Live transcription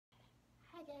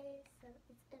so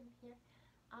it's in here.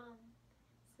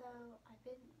 So I've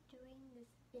been doing this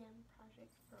van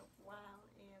project for a while,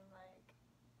 and like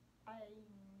I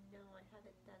know I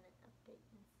haven't done an update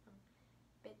in some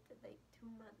bit, like 2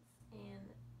 months,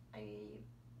 and I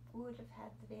would have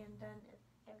had the van done if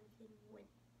everything went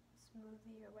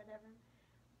smoothly or whatever,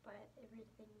 but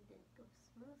everything didn't go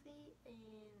smoothly,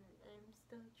 and I'm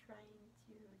still trying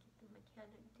to get the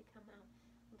mechanic to come out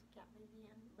and look at my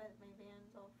van, but my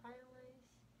van's all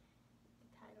finalized, the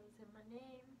title's in my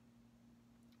name,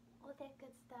 all that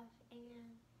good stuff, and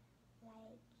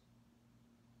like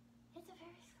it's a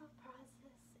very slow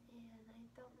process, and I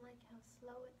don't like how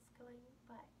slow it's going,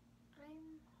 but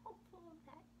I'm hopeful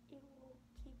that it will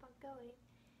keep on going.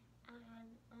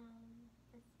 And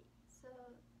let's see. So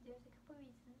there's a couple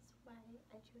reasons why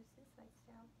I chose this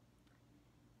lifestyle.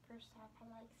 First off, I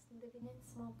like living in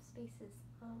small spaces.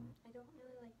 I don't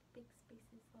really like big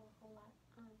spaces a whole lot.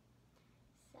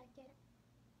 Second,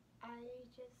 I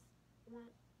just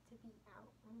want to be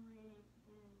out more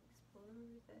and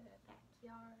explore the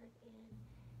backyard and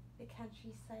the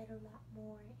countryside a lot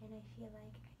more, and I feel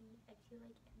like I'm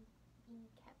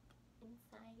being kept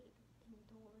inside,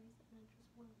 indoors, and I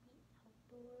just want to be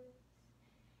outdoors,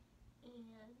 and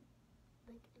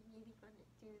like I really want to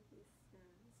do this and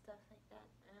stuff like that.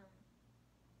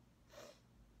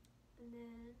 And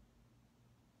then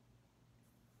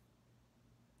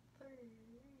for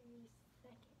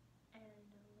second, I don't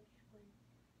know which one.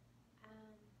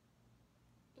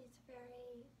 It's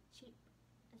very cheap.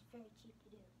 It's very cheap to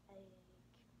do. Like,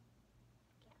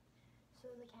 yeah. So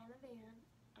the kind of van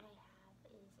I have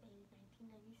is a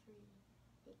 1993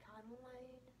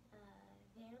 Econoline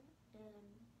van, and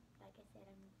like I said,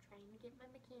 I'm trying to get my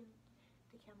mechanic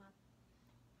to come up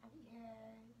out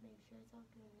here, make sure it's all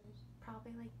good.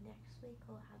 Probably like next week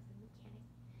I'll have the mechanic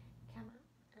come out.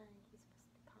 He's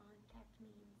supposed to contact me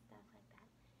and stuff like that,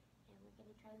 and we're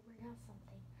gonna try to work out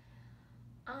something.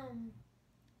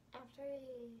 After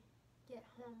I get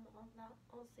home,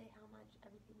 I'll say how much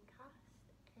everything costs,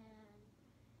 and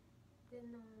then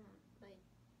like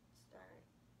start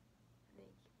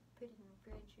like putting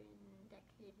fridge in,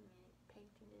 decorating it,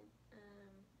 painting it,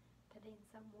 putting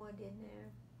some wood in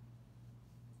there,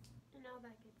 and all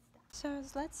that good stuff. So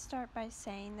let's start by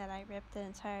saying that I ripped the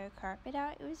entire carpet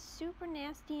out. It was super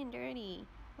nasty and dirty.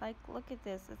 Like, look at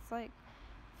this. It's like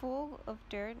full of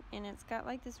dirt, and it's got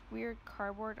like this weird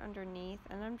cardboard underneath,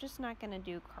 and I'm just not gonna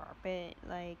do carpet.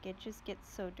 Like, it just gets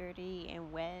so dirty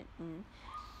and wet and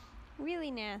really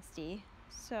nasty.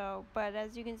 So, but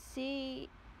as you can see,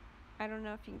 I don't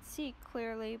know if you can see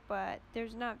clearly, but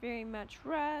there's not very much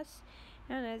rust,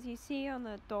 and as you see on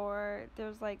the door,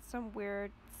 there's like some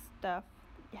weird stuff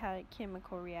had a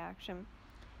chemical reaction.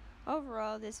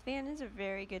 Overall, this van is a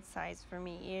very good size for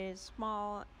me. It is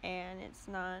small, and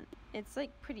it's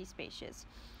like pretty spacious.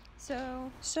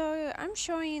 So I'm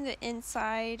showing you the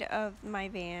inside of my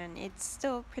van. It's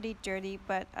still pretty dirty,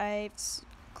 but I've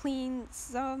cleaned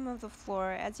some of the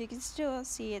floor. As you can still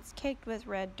see, it's caked with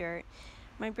red dirt.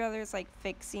 My brother's like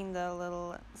fixing the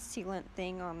little sealant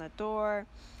thing on the door.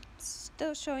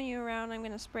 Still showing you around. I'm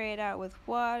gonna spray it out with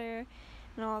water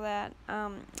and all that.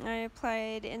 I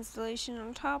applied insulation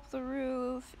on top of the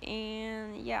roof,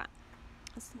 and yeah,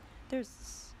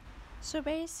 so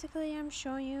basically I'm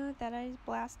showing you that I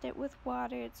blasted it with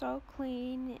water. It's all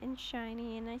clean and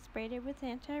shiny, and I sprayed it with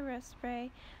anti-rust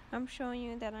spray. I'm showing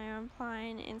you that I am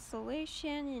applying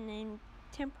insulation and then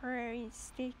temporary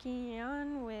sticking it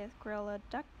on with Gorilla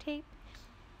duct tape,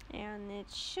 and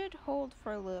it should hold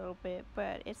for a little bit,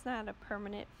 but it's not a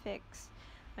permanent fix.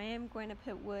 I am going to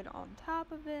put wood on top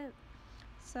of it,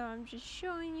 so I'm just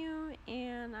showing you.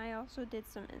 And I also did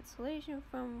some insulation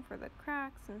foam for the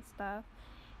cracks and stuff,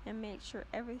 and make sure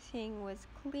everything was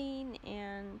clean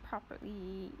and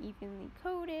properly evenly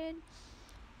coated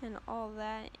and all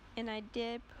that. And I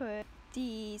did put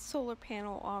the solar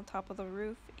panel on top of the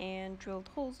roof and drilled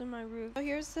holes in my roof. So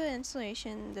here's the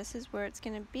insulation. This is where it's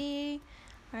gonna be.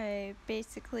 I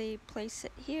basically place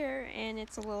it here, and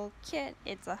it's a little kit.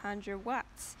 It's 100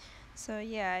 watts. So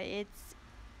yeah, it's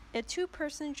a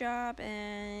 2-person job,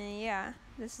 and yeah,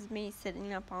 this is me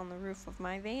sitting up on the roof of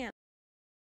my van.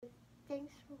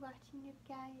 Thanks for watching, you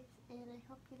guys, and I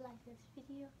hope you like this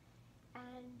video,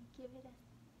 and give it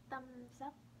a thumbs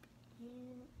up,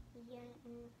 and yeah,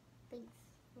 and thanks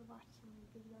for watching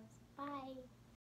the videos. Bye!